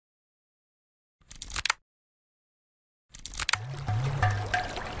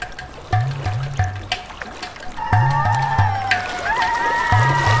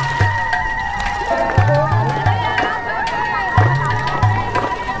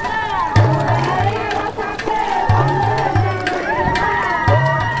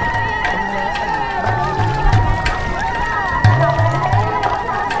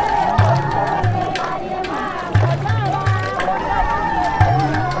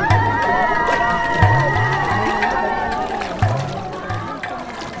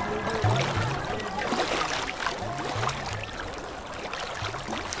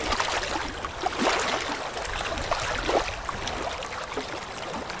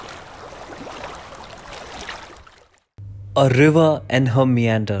A river and her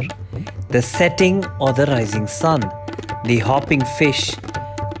meander, the setting or the rising sun, the hopping fish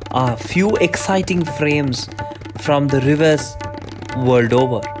are few exciting frames from the rivers world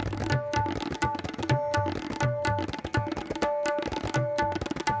over.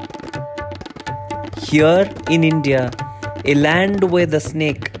 Here in India, a land where the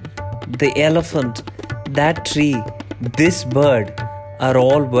snake, the elephant, that tree, this bird are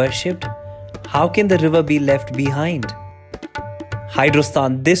all worshipped, how can the river be left behind?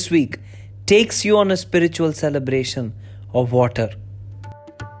 Hydrostan this week takes you on a spiritual celebration of water.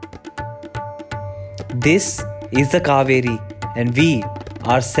 This is the Kaveri and we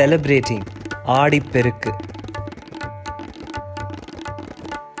are celebrating Aadi Perukku.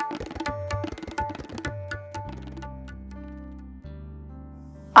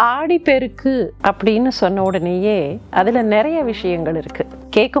 Aadi Perukku அப்படின்னு சொன்ன உடனேயே அதில் நிறைய விஷயங்கள் இருக்குது.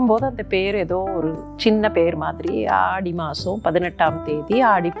 கேட்கும்போது அந்த பேர் ஏதோ ஒரு சின்ன பேர் மாதிரி. ஆடி மாதம் 18ஆம் தேதி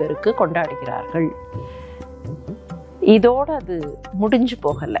ஆடி பெருக்கு கொண்டாடுகிறார்கள். இதோட அது முடிஞ்சு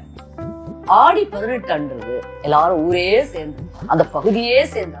போகலை. ஆடி 18 எல்லாரும் ஊரே சேர்ந்து அந்த பகுதியே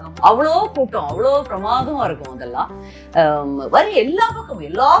சேர்ந்து அவ்வளோ கூட்டம், அவ்வளோ பிரமாதமா இருக்கும். அதெல்லாம் வர எல்லா பக்கமும்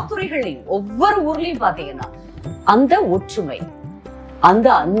எல்லா துறைகள்லையும் ஒவ்வொரு ஊர்லயும் பாத்தீங்கன்னா அந்த ஒற்றுமை, அந்த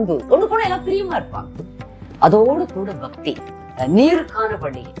அன்பு, ஒண்ணு கூட எல்லாம் பிரியமா இருப்பாங்க. அதோடு கூட பக்தி, நீருக்கான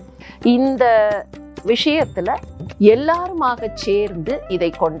பண்டிகை. இந்த விஷயத்துல எல்லாருமாக சேர்ந்து இதை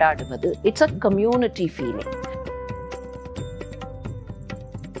கொண்டாடுவது இட்ஸ் அ கம்யூனிட்டி ஃபீலிங்.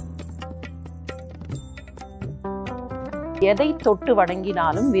 எதை தொட்டு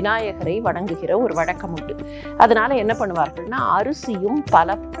வணங்கினாலும் விநாயகரை வணங்குகிற ஒரு வழக்கம் உண்டு. அதனால என்ன பண்ணுவார்கள்னா, அரிசியும்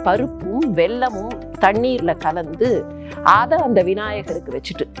பல பருப்பும் வெல்லமும் தண்ணீர்ல கலந்து அதை அந்த விநாயகருக்கு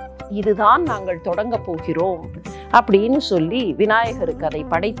வச்சுட்டு இதுதான் நாங்கள் தொடங்க போகிறோம் அப்படின்னு சொல்லி விநாயகருக்கு அதை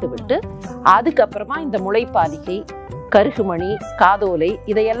படைத்து விட்டு அதுக்கப்புறமா இந்த முளைப்பாலிகை, கருகுமணி, காதோலை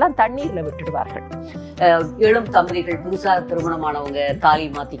இதையெல்லாம் தண்ணீர்ல விட்டுடுவார்கள். இளம் தம்பதிகள், புதுசாக திருமணமானவங்க தாலி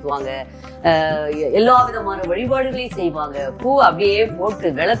மாத்திக்குவாங்க. எல்லா விதமான வழிபாடுகளையும் செய்வாங்க. பூ அப்படியே போட்டு,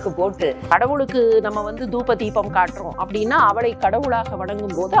 விளக்கு போட்டு, கடவுளுக்கு நம்ம தூப தீபம் காட்டுறோம் அப்படின்னா அவளை கடவுளாக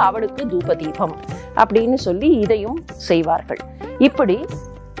வணங்கும் போது அவளுக்கு தூப தீபம் அப்படின்னு சொல்லி இதையும் செய்வார்கள். இப்படி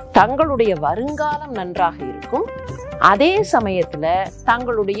தங்களுடைய வருங்காலம் நன்றாக இருக்கும். அதே சமயத்துல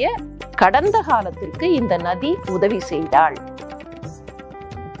தங்களுடைய கடந்த காலத்திற்கு இந்த நதி உதவி செய்தாள்.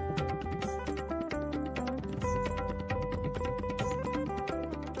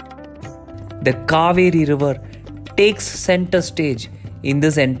 The Kaveri river takes center stage in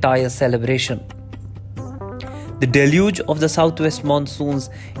this entire celebration. The deluge of the southwest monsoons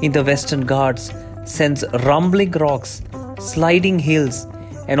in the western Ghats sends rumbling rocks, sliding hills,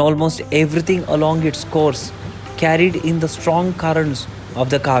 and almost everything along its course carried in the strong currents of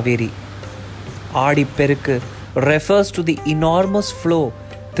the Kaveri. Aadi Perukku refers to the enormous flow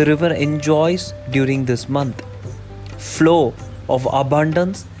the river enjoys during this month. Flow of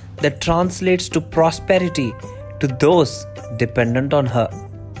abundance that translates to prosperity to those dependent on her.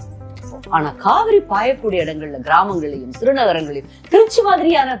 ஆனா காவிரி பாயக்கூடிய இடங்கள்ல, கிராமங்களையும் சிறுநகரங்களையும், திருச்சி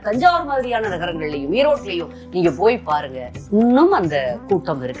மாதிரியான, தஞ்சாவூர் மாதிரியான நகரங்கள்லையும், ஈரோட்லையும் நீங்க போய் பாருங்க, இன்னும் அந்த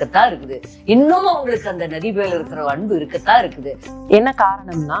கூட்டம் இருக்கத்தான் இருக்குது. இன்னும் அவங்களுக்கு அந்த நதி மேல இருக்கிற அன்பு இருக்கத்தான் இருக்குது. என்ன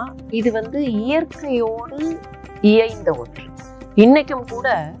காரணம்னா, இது இயற்கையோடு இயைந்த ஒன்று. இன்னைக்கும் கூட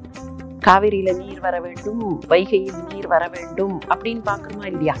காவிரியில நீர் வர வேண்டும், வைகையில் நீர் வர வேண்டும் அப்படின்னு பாக்குறோமா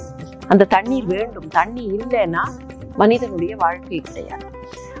இல்லையா? அந்த தண்ணீர் வேண்டும். தண்ணி இல்லைன்னா மனிதனுடைய வாழ்க்கை கிடையாது.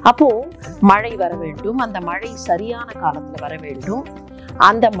 அப்போ மழை வர வேண்டும். அந்த மழை சரியான காலத்துல வர வேண்டும்.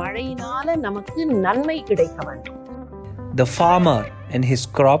 அந்த மழையினால நமக்கு நன்மை கிடைக்க வேண்டும். The farmer and his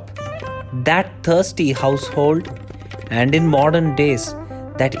crop, that thirsty household, and in modern days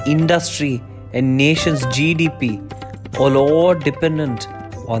that industry and nation's GDP all are dependent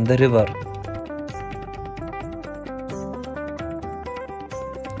on the river.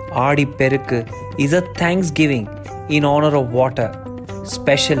 Aadi Perukku is a thanksgiving in honor of water,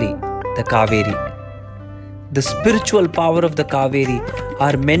 especially the Kaveri. The spiritual power of the Kaveri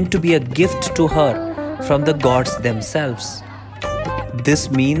are meant to be a gift to her from the gods themselves. This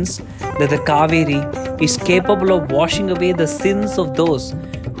means that the Kaveri is capable of washing away the sins of those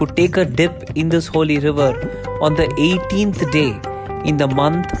who take a dip in this holy river on the 18th day in the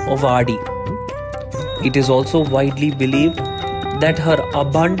month of Aadi. It is also widely believed that her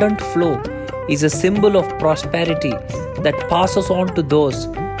abundant flow is a symbol of prosperity that passes on to those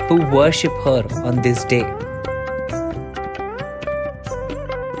who worship her on this day.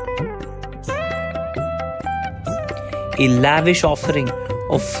 A lavish offering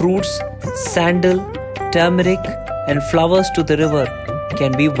of fruits, sandal, turmeric, and flowers to the river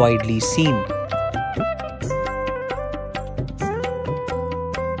can be widely seen.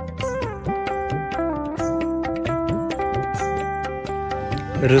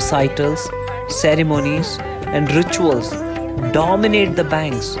 recitals, ceremonies, and rituals dominate the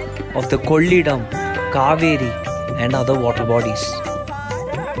banks of the Kollidam, Kaveri, and other water bodies.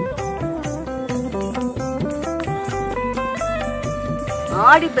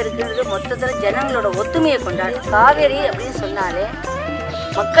 ஆடி பெருக்குறது மொத்தத்தில் ஜனங்களோட ஒத்துமையை கொண்டாடு. காவேரி அப்படின்னு சொன்னாலே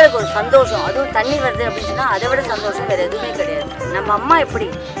மக்களுக்கு ஒரு சந்தோஷம். அதுவும் தண்ணி வருது அப்படின்னு சொன்னால் அதை விட சந்தோஷம் வேறு எதுவுமே கிடையாது. நம்ம அம்மா எப்படி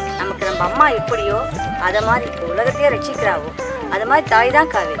நம்ம அம்மா எப்படியோ அதை மாதிரி இப்போ உலகத்தையே ரசிக்கிறாவோ அது மாதிரி தாய்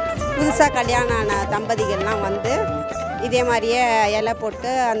தான் காவேரி. புதுசாக கல்யாணம் ஆன தம்பதிகள்லாம் வந்து இதே மாதிரியே இலை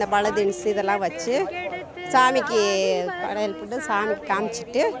போட்டு அந்த பலதின்ஸ் இதெல்லாம் வச்சு சாமிக்கு படையல் போட்டு சாமிக்கு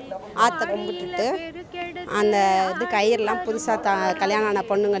காமிச்சிட்டு ஆற்றை கும்பிட்டுட்டு அந்த இது கயிறுலாம் புதுசாக கல்யாணம் ஆன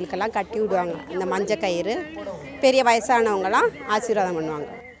பொண்ணுங்களுக்கெல்லாம் கட்டி விடுவாங்க. இந்த மஞ்சள் கயிறு பெரிய வயசானவங்களாம் ஆசீர்வாதம் பண்ணுவாங்க.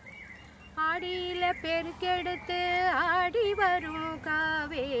 ஆடியில பெருக்கெடுத்து ஆடி வரும்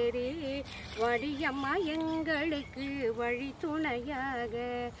காவேரி வடியம்மா எங்களுக்கு வழி துணையாக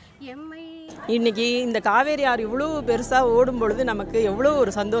எம்மை. இன்னைக்கு இந்த காவேரி ஆறு இவ்வளோ பெருசாக ஓடும் பொழுது நமக்கு எவ்வளோ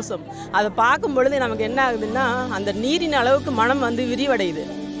ஒரு சந்தோஷம். அதை பார்க்கும் பொழுது நமக்கு என்ன ஆகுதுன்னா அந்த நீரின் அளவுக்கு மனம் வந்து விரிவடையுது.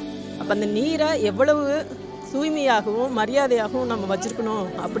 அப்போ அந்த நீரை எவ்வளவு தூய்மையாகவும் மரியாதையாகவும் நம்ம வச்சுருக்கணும்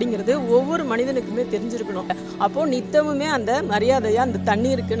அப்படிங்கிறது ஒவ்வொரு மனிதனுக்குமே தெரிஞ்சிருக்கணும். அப்போது நித்தமுமே அந்த மரியாதையை அந்த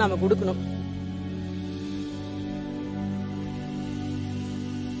தண்ணீருக்கு நம்ம கொடுக்கணும்.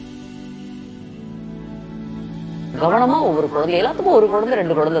 கவனமா ஒவ்வொரு குழந்தை, எல்லாத்துக்கும் ஒரு குழந்தை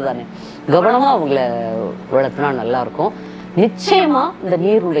 2 குழந்தை தானே, கவனமா அவங்கள வளர்த்தினா நல்லா இருக்கும். நிச்சயமா இந்த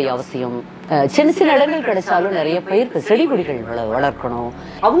நீருடைய அவசியம். சின்ன சின்ன இடங்கள் கிடைச்சாலும் நிறைய பயிர் செடி கொடிகள் வளர்க்கணும்.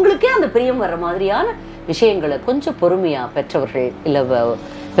 அவங்களுக்கே அந்த பிரியம் வர்ற மாதிரியான விஷயங்களை கொஞ்சம் பொறுமையா பெற்றவர்கள் இல்ல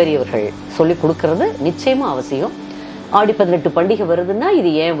பெரியவர்கள் சொல்லி கொடுக்கறது நிச்சயமா அவசியம். ஆடி 18 பண்டிகை வருதுன்னா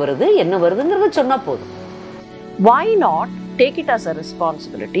இது ஏன் வருது, என்ன வருதுங்கிறத சொன்னா போதும். Why not take it as a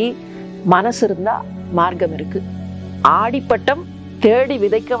responsibility? மனசு இருந்தா மார்க்கம் இருக்கு. ஆடிப்பட்டம் தேடி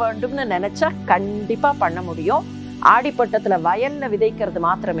விதைக்க வேண்டும்னு நினைச்சா கண்டிப்பா பண்ண முடியும். ஆடிப்பட்டத்துல வயல்ல விதைக்கிறது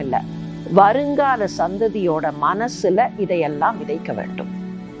மாத்திரமில்ல, வருங்கால சந்ததியோட மனசுல இதையெல்லாம் விதைக்க வேண்டும்.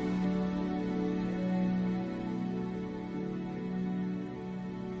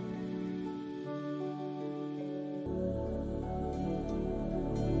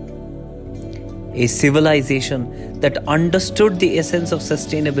 A civilization that understood the essence of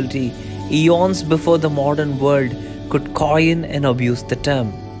sustainability eons before the modern world could coin and abuse the term.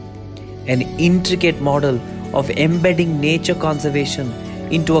 An intricate model of embedding nature conservation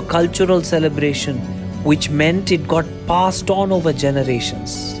into a cultural celebration which meant it got passed on over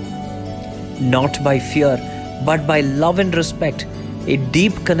generations. Not by fear, but by love and respect, a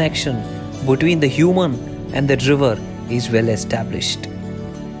deep connection between the human and the river is well established.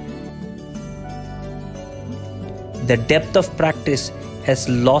 The depth of practice has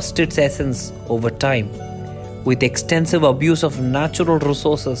lost its essence over time, with extensive abuse of natural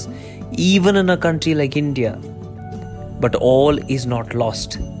resources even in a country like India. But all is not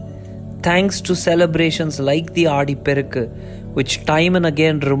lost. Thanks to celebrations like the Aadi Perukku, which time and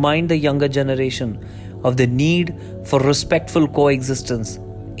again remind the younger generation of the need for respectful coexistence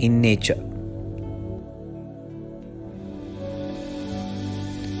in nature.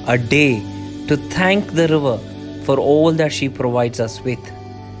 A day to thank the river for all that she provides us with.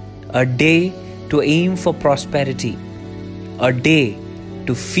 A day to aim for prosperity. A day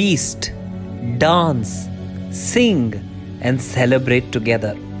to feast, dance, sing and celebrate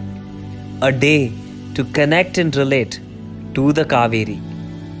together. A day to connect and relate to the Kaveri.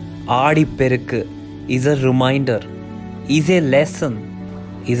 Aadi Perukku is a reminder, is a lesson,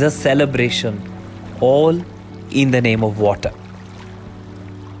 is a celebration, all in the name of water.